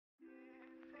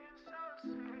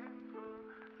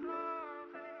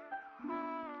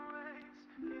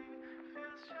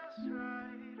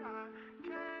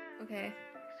Okay.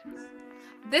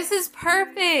 This is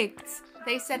perfect!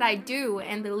 They said I do,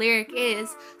 and the lyric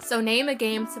is, so name a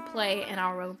game to play and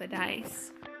I'll roll the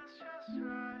dice.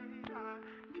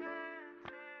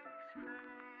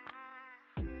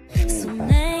 So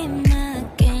name a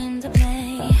game to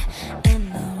play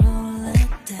and I'll roll the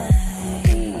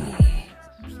dice.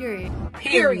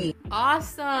 Period.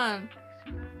 Awesome.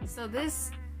 So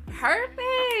this,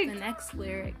 perfect! The next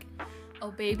lyric. Oh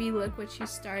baby, look what you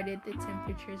started, the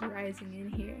temperature's rising in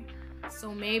here.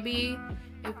 So maybe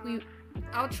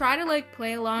I'll try to like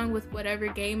play along with whatever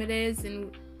game it is,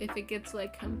 and if it gets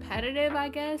like competitive, I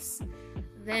guess,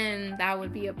 then that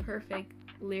would be a perfect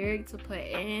lyric to put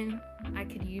in. I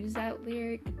could use that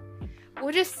lyric.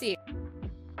 We'll just see.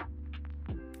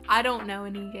 I don't know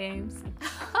any games.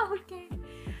 Okay.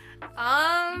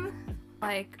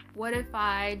 Like, what if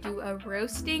I do a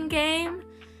roasting game?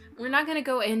 We're not gonna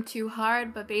go in too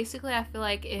hard, but basically I feel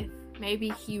like if maybe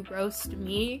he roasts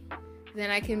me,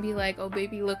 then I can be like, oh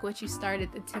baby, look what you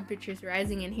started, the temperature's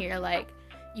rising in here. Like,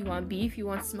 you want beef, you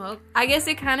want smoke? I guess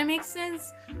it kind of makes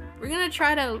sense. We're gonna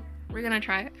try it.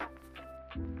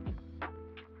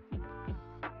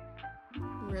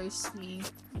 Roast me.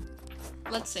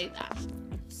 Let's say that.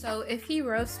 So if he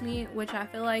roasts me, which I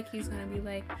feel like he's gonna be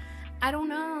like, I don't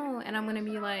know, and I'm gonna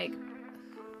be like,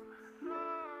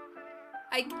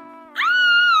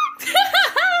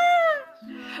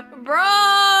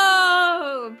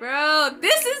 bro,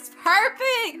 this is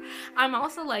perfect. I'm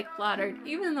also like flattered,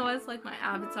 even though it's like my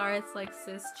avatar, it's like,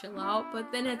 sis, chill out,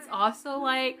 but then it's also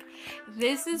like,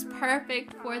 this is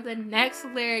perfect for the next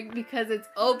lyric because it's,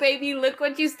 oh baby, look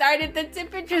what you started, the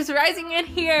temperature's rising in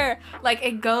here. Like,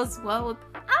 it goes well with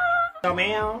No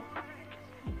ma'am.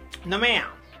 No ma'am.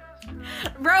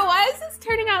 Bro, why is this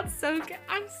turning out so good?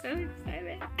 I'm so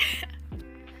excited.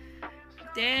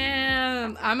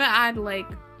 Damn. I'm gonna add like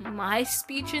my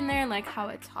speech in there, like how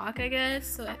I talk, I guess,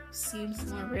 so it seems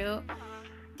more real.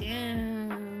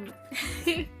 Damn.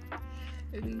 If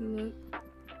you look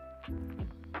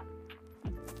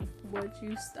what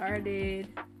you started.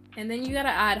 And then you gotta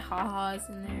add ha-has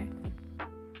in there,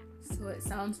 so it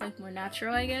sounds like more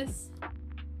natural, I guess.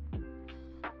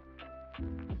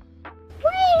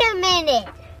 Wait a minute!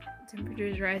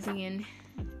 Temperature's rising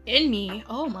in me.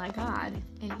 Oh my god.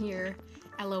 In here.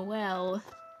 LOL.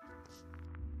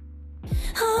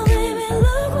 Oh baby,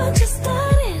 look what you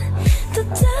started, the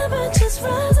temperature's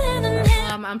rising in here.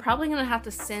 I'm probably gonna have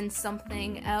to send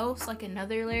something else, like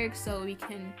another lyric, so we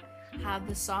can have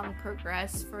the song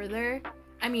progress further.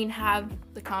 I mean, have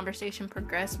the conversation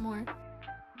progress more.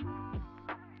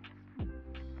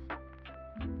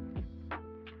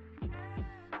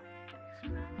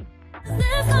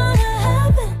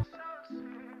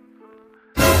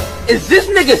 Is this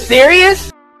nigga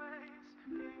serious?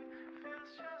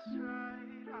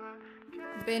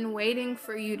 Been waiting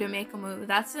for you to make a move.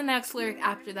 That's the next lyric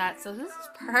after that, so this is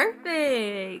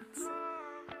perfect.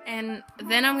 And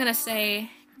then I'm gonna say,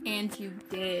 and you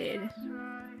did.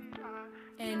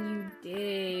 And you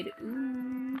did.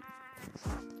 Ooh.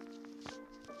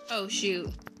 Oh shoot.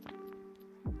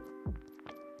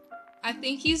 I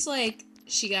think he's like,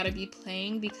 she gotta be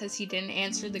playing because he didn't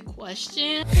answer the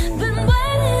question. Been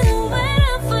waiting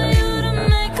for you to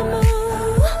make a move.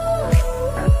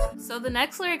 So the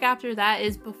next lyric after that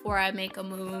is before I make a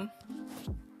move.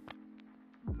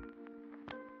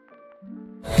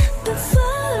 Before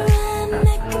I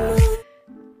make a move.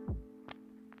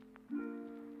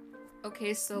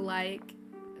 Okay, so like,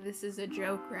 this is a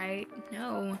joke, right?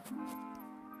 No.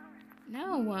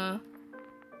 No.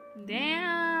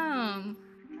 Damn.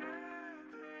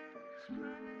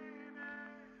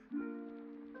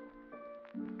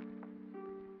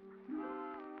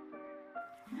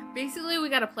 Basically, we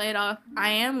gotta play it off. I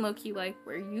am low-key like,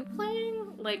 were you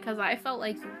playing? Like, cause I felt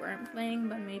like you weren't playing,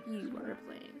 but maybe you were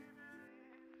playing.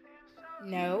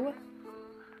 No.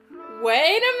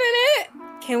 Wait a minute!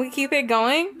 Can we keep it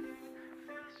going?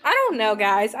 I don't know,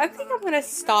 guys. I think I'm gonna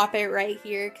stop it right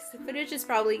here because the footage is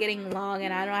probably getting long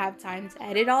and I don't have time to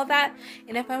edit all that.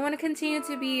 And if I want to continue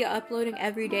to be uploading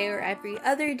every day or every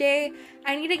other day,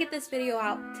 I need to get this video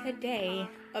out today.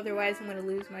 Otherwise, I'm gonna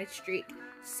lose my streak.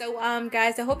 So,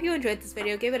 guys, I hope you enjoyed this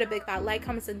video. Give it a big fat like,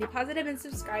 comment, something positive, and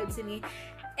subscribe to me.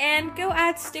 And go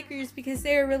add stickers because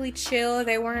they are really chill.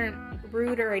 They weren't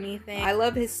rude or anything. I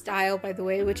love his style, by the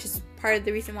way, which is part of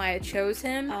the reason why I chose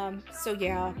him. So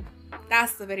yeah,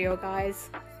 that's the video,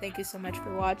 guys. Thank you so much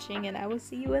for watching, and I will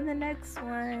see you in the next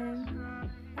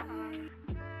one.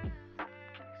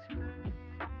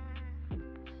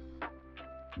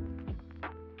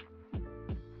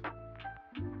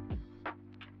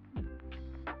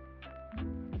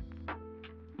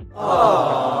 Bye.